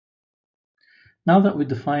Now that we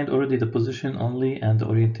defined already the position only and the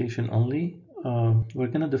orientation only, we're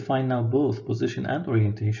going to define now both position and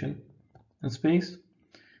orientation in space.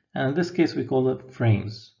 And in this case, we call it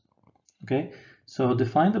frames. Okay, so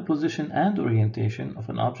define the position and orientation of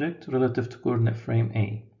an object relative to coordinate frame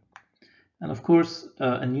A. And of course,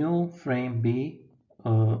 a new frame B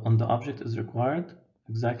on the object is required,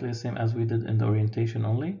 exactly the same as we did in the orientation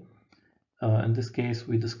only. In this case,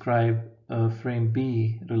 we describe frame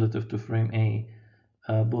B relative to frame A,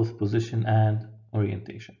 both position and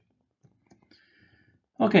orientation.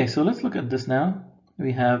 Okay, so let's look at this now.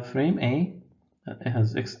 We have frame A, it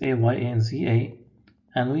has XA, YA, and ZA,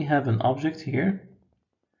 and we have an object here,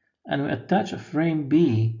 and we attach a frame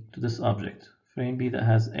B to this object, frame B that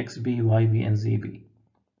has XB, YB, and ZB.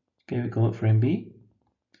 Okay, we call it frame B.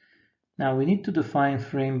 Now we need to define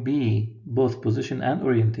frame B, both position and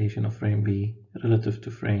orientation of frame B relative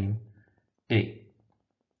to frame A.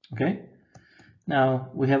 Okay, now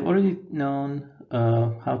we have already known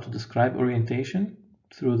how to describe orientation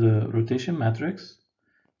through the rotation matrix.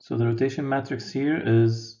 So the rotation matrix here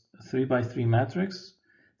is a 3x3 matrix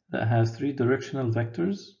that has 3 directional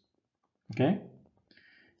vectors. Okay,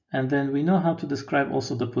 and then we know how to describe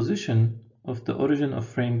also the position of the origin of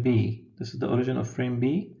frame B. This is the origin of frame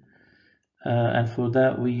B, and for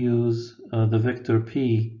that we use the vector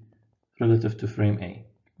P relative to frame A.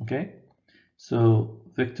 Okay, so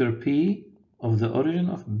vector P of the origin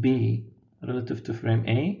of B relative to frame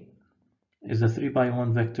A is a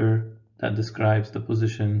 3x1 vector that describes the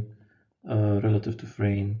position relative to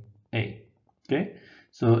frame A. Okay,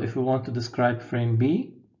 so if we want to describe frame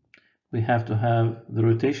B, we have to have the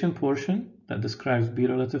rotation portion that describes B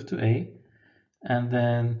relative to A, and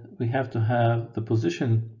then we have to have the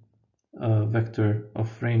position vector of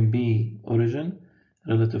frame B origin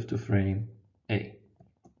relative to frame A.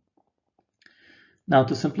 Now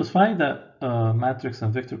to simplify that matrix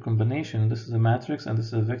and vector combination, this is a matrix and this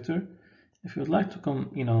is a vector. If you would like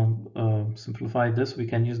to simplify this, we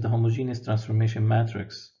can use the homogeneous transformation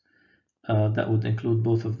matrix that would include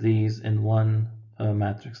both of these in one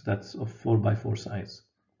matrix that's of 4x4 size.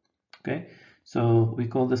 Okay, so we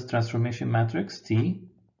call this transformation matrix T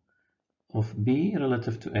of B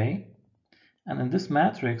relative to A, and in this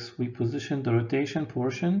matrix we position the rotation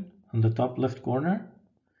portion on the top left corner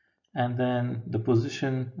and then the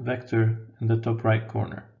position vector in the top right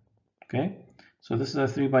corner. Okay, so this is a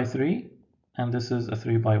 3x3 and this is a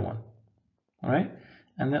 3x1. All right,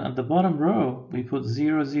 and then at the bottom row we put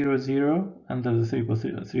 0, 0, 0 under the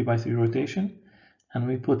 3x3 rotation, and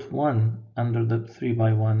we put 1 under the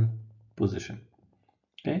 3x1 position.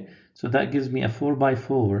 Okay, so that gives me a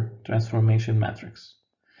 4x4 transformation matrix.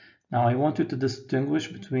 Now I want you to distinguish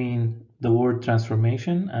between the word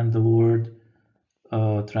transformation and the word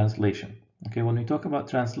translation. Okay, when we talk about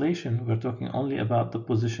translation, we're talking only about the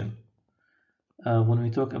position. When we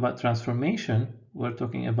talk about transformation, we're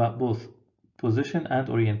talking about both position and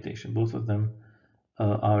orientation. Both of them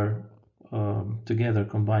are together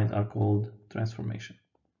combined are called transformation.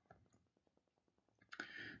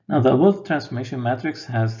 Now the above transformation matrix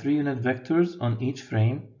has 3 unit vectors on each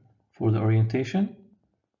frame for the orientation,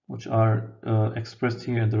 which are expressed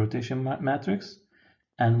here in the rotation matrix,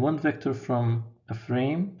 and 1 vector from a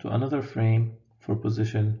frame to another frame for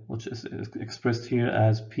position, which is expressed here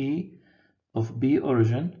as P of B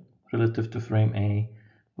origin relative to frame A,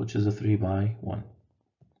 which is a 3x1.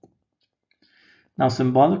 Now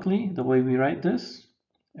symbolically, the way we write this,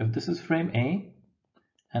 if this is frame A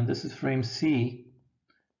and this is frame C,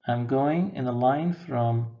 I'm going in a line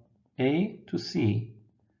from A to C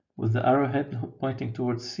with the arrowhead pointing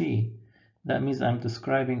towards C. That means I'm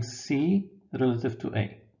describing C relative to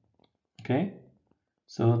A. Okay,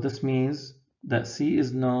 so this means that C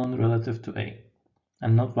is known relative to A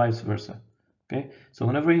and not vice versa. Okay, so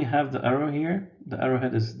whenever you have the arrow here, the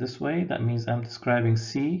arrowhead is this way, that means I'm describing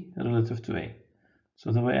C relative to A.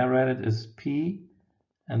 So the way I write it is P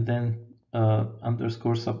and then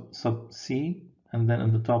underscore sub C, and then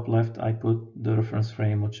in the top left I put the reference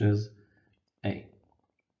frame, which is A.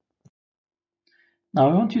 Now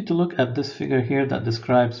I want you to look at this figure here that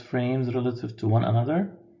describes frames relative to one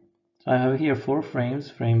another. So I have here 4 frames,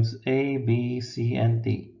 frames A, B, C, and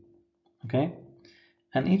D. Okay,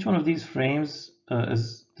 and each one of these frames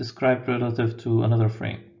is described relative to another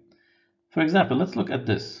frame. For example, let's look at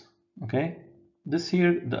this. Okay, this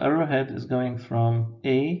here, the arrowhead is going from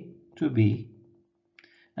A to B,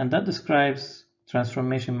 and that describes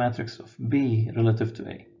transformation matrix of B relative to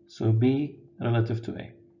A. So B relative to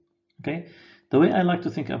A. Okay, the way I like to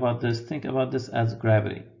think about this as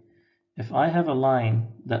gravity. If I have a line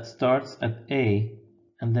that starts at A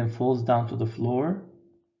and then falls down to the floor,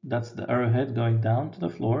 That's the arrowhead going down to the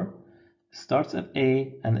floor. It starts at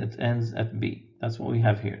A and it ends at B. That's what we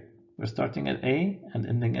have here. We're starting at A and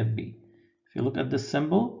ending at B. If you look at this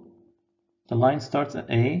symbol, the line starts at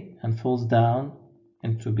A and falls down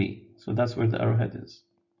into B. So that's where the arrowhead is.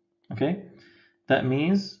 Okay? That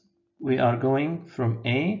means we are going from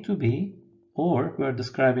A to B, or we are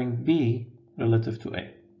describing B relative to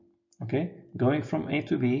A. Okay? Going from A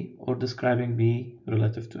to B or describing B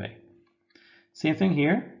relative to A. Same thing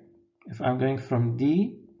here. If I'm going from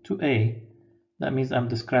D to A, that means I'm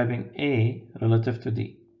describing A relative to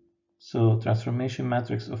D. So transformation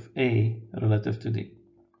matrix of A relative to D.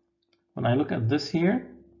 When I look at this here,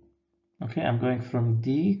 okay, I'm going from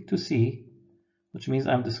D to C, which means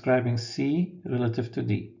I'm describing C relative to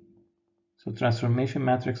D. So transformation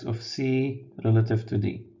matrix of C relative to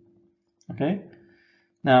D. Okay?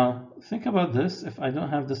 Now, think about this. If I don't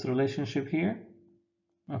have this relationship here,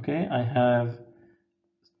 okay, I have,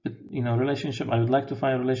 relationship. I would like to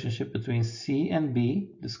find a relationship between C and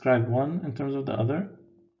B, describe one in terms of the other.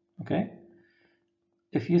 Okay?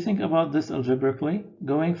 If you think about this algebraically,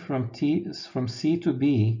 going from C to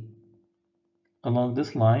B along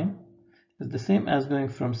this line is the same as going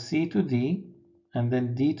from C to D and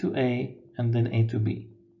then D to A and then A to B.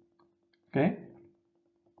 Okay?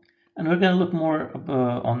 And we're going to look more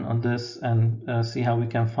on this and see how we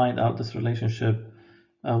can find out this relationship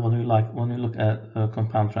when we look at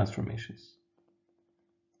compound transformations.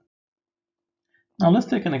 Now let's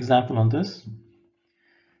take an example on this.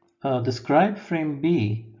 Describe frame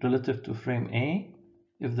B relative to frame A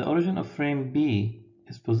if the origin of frame B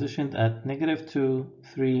is positioned at -2,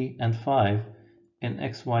 3, and 5 in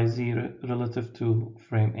XYZ relative to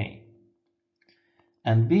frame A.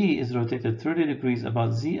 And B is rotated 30 degrees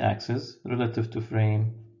about Z-axis relative to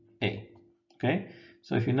frame A. Okay,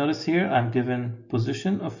 so if you notice here, I'm given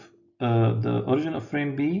position of the origin of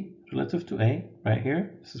frame B relative to A, right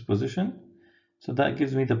here. This is position. So that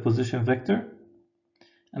gives me the position vector.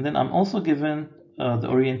 And then I'm also given the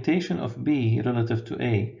orientation of B relative to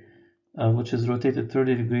A, which is rotated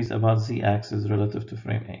 30 degrees about Z-axis relative to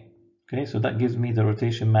frame A. Okay, so that gives me the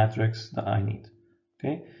rotation matrix that I need.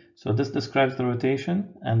 Okay, so this describes the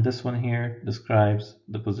rotation, and this one here describes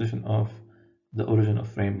the position of the origin of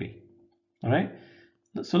frame B. All right,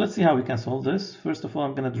 so let's see how we can solve this. First of all,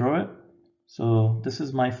 I'm going to draw it. So this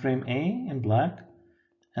is my frame A in black,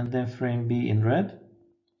 and then frame B in red.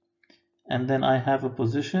 And then I have a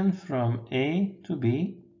position from A to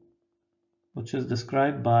B, which is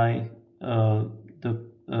described by the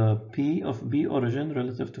P of B origin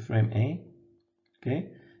relative to frame A.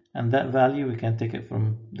 Okay, and that value we can take it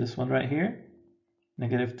from this one right here,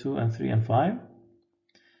 -2 and 3 and 5.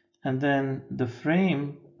 And then the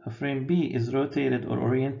frame B is rotated or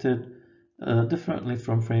oriented differently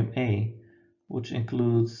from frame A, which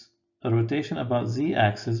includes a rotation about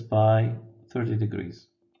Z-axis by 30 degrees,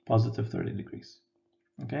 positive 30 degrees.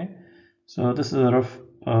 Okay, so this is a rough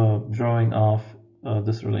drawing of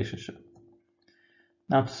this relationship.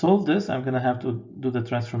 Now to solve this, I'm going to have to do the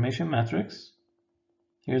transformation matrix.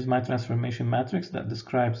 Here's my transformation matrix that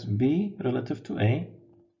describes B relative to A.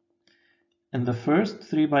 In the first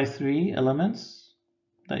 3 by 3 elements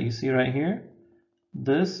that you see right here,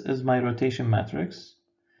 this is my rotation matrix.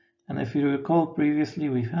 And if you recall previously,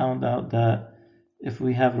 we found out that if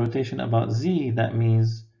we have rotation about Z, that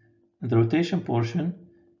means in the rotation portion,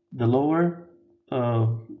 the lower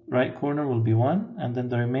right corner will be 1, and then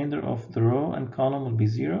the remainder of the row and column will be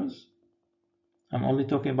zeros. I'm only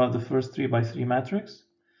talking about the first 3 by 3 matrix.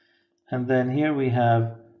 And then here we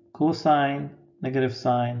have cosine, negative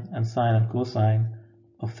sine, and sine and cosine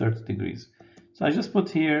of 30 degrees. So I just put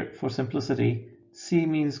here, for simplicity, C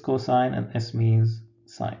means cosine and S means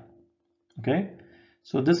sine. Okay,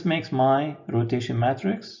 so this makes my rotation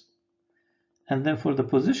matrix. And then for the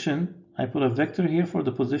position, I put a vector here for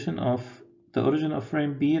the position of the origin of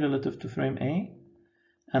frame B relative to frame A.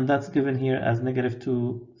 And that's given here as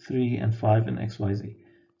 -2, 3, and 5 in XYZ.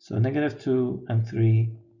 So -2 and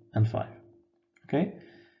 3 and 5. Okay,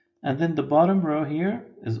 and then the bottom row here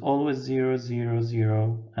is always 0, 0,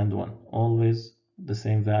 0, and 1. Always the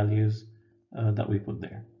same values that we put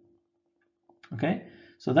there. Okay,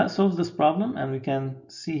 so that solves this problem, and we can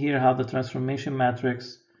see here how the transformation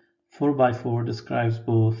matrix 4 by 4 describes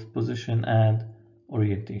both position and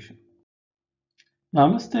orientation. Now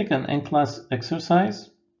let's take an in-class exercise.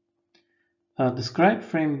 Describe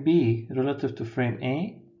frame B relative to frame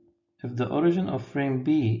A if the origin of frame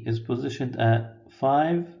B is positioned at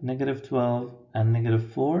 5, -12, and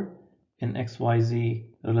 -4 in XYZ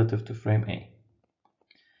relative to frame A.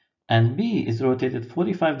 And B is rotated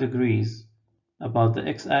 45 degrees about the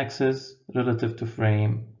x-axis relative to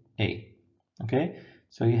frame A. Okay,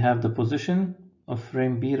 so you have the position of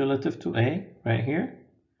frame B relative to A right here,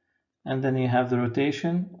 and then you have the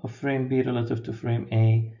rotation of frame B relative to frame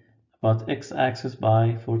A about x-axis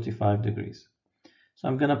by 45 degrees. So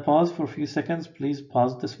I'm going to pause for a few seconds. Please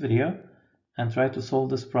pause this video and try to solve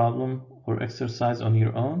this problem or exercise on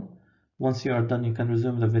your own. Once you are done, you can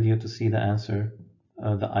resume the video to see the answer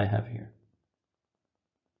that I have here.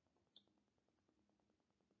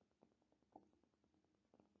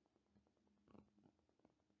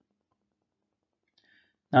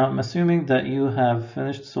 Now I'm assuming that you have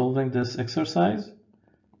finished solving this exercise.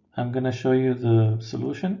 I'm going to show you the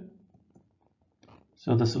solution.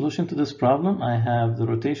 So the solution to this problem, I have the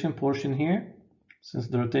rotation portion here. Since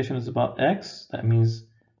the rotation is about x, that means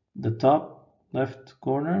the top left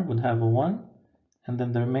corner would have a 1, and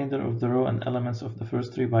then the remainder of the row and elements of the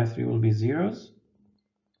first 3 by 3 will be zeros.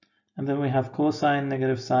 And then we have cosine,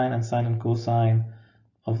 negative sine, and sine and cosine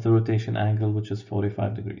of the rotation angle, which is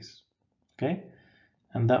 45 degrees. Okay,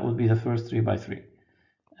 and that would be the first 3 by 3.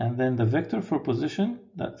 And then the vector for position,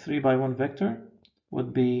 that 3 by 1 vector,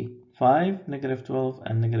 would be 5, negative 12,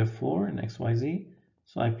 and negative 4 in XYZ.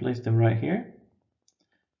 So I place them right here.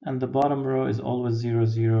 And the bottom row is always 0,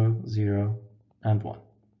 0, 0, and 1.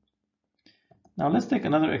 Now let's take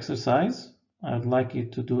another exercise. I would like you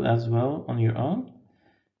to do as well on your own.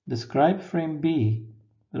 Describe frame B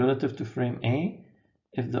relative to frame A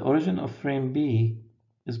if the origin of frame B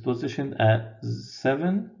is positioned at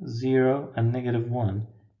 7, 0, and negative 1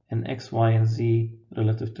 in X, Y, and Z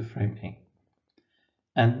relative to frame A.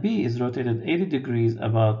 And B is rotated 80 degrees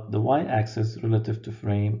about the y-axis relative to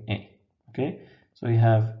frame A. Okay, so we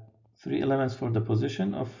have 3 elements for the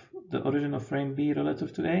position of the origin of frame B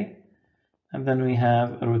relative to A, and then we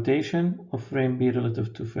have a rotation of frame B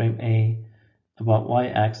relative to frame A about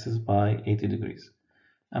y-axis by 80 degrees.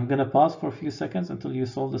 I'm going to pause for a few seconds until you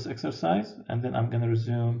solve this exercise, and then I'm going to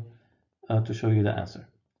resume to show you the answer.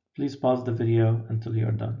 Please pause the video until you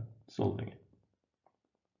are done solving it.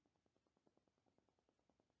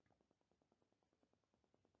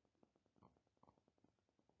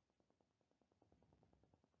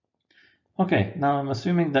 Okay, now I'm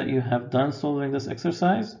assuming that you have done solving this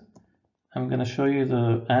exercise. I'm going to show you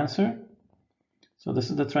the answer. So this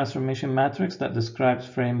is the transformation matrix that describes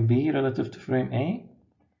frame B relative to frame A.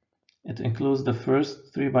 It includes the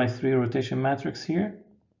first 3 by 3 rotation matrix here,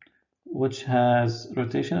 which has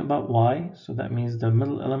rotation about y. So that means the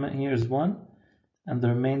middle element here is 1, and the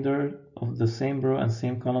remainder of the same row and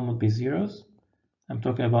same column would be zeros. I'm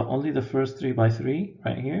talking about only the first 3 by 3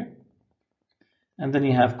 right here. And then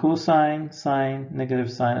you have cosine, sine,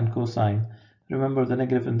 negative sine, and cosine. Remember, the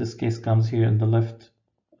negative in this case comes here in the left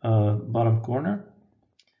bottom corner.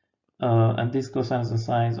 And these cosines and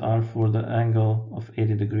sines are for the angle of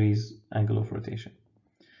 80 degrees angle of rotation.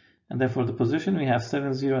 And then for the position, we have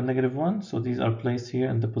 7, 0, and negative 1. So these are placed here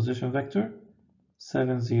in the position vector,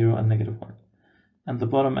 7, 0, and negative 1. And the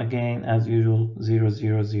bottom, again, as usual, 0,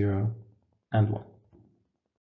 0, 0, and 1.